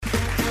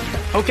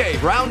Okay,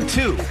 round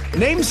two.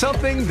 Name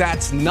something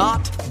that's not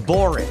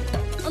boring.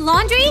 A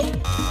laundry?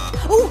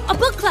 Ooh, a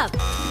book club.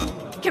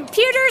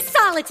 Computer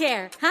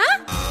solitaire,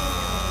 huh?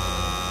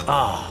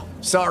 Ah,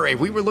 oh, sorry,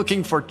 we were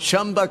looking for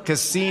Chumba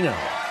Casino.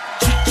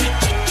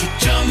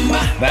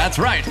 That's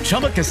right,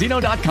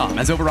 ChumbaCasino.com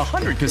has over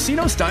 100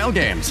 casino-style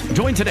games.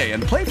 Join today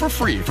and play for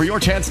free for your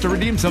chance to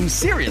redeem some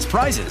serious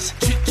prizes.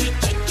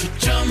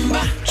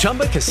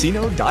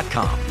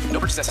 ChumbaCasino.com. No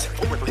purchase necessary.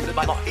 Void where prohibited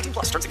by law. 18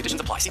 plus. Terms and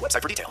conditions apply. See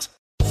website for details.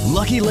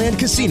 Lucky Land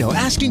Casino,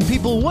 asking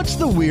people, what's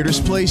the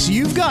weirdest place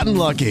you've gotten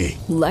lucky?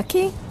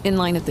 Lucky? In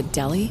line at the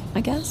deli,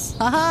 I guess?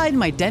 Aha, in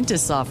my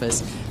dentist's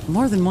office.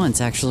 More than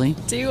once, actually.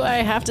 Do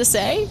I have to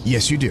say?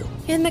 Yes, you do.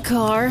 In the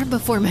car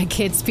before my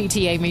kids'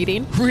 PTA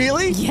meeting.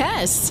 Really?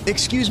 Yes.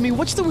 Excuse me,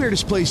 what's the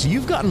weirdest place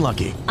you've gotten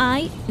lucky?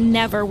 I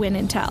never win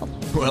and tell.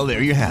 Well,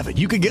 there you have it.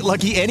 You can get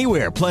lucky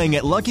anywhere, playing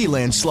at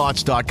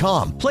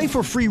LuckyLandSlots.com. Play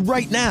for free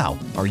right now.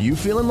 Are you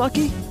feeling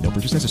lucky? No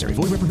purchase necessary.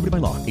 Void where prohibited by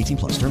law. 18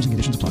 plus. Terms and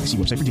conditions apply. See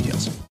website for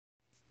details.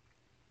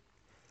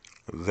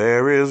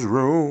 There is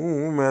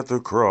room at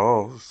the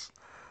cross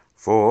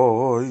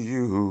for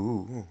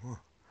you.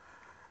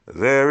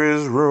 There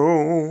is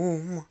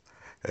room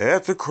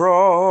at the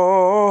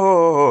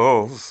cross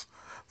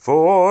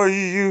for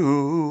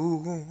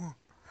you.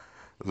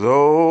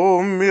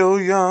 Though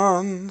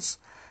millions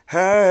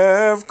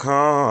have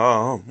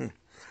come,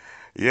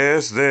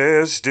 yes,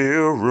 there's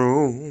still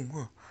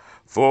room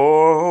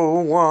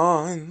for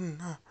one.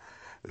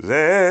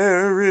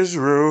 There is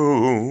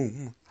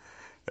room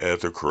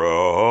at the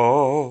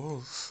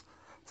cross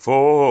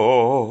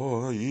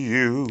for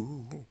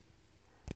you.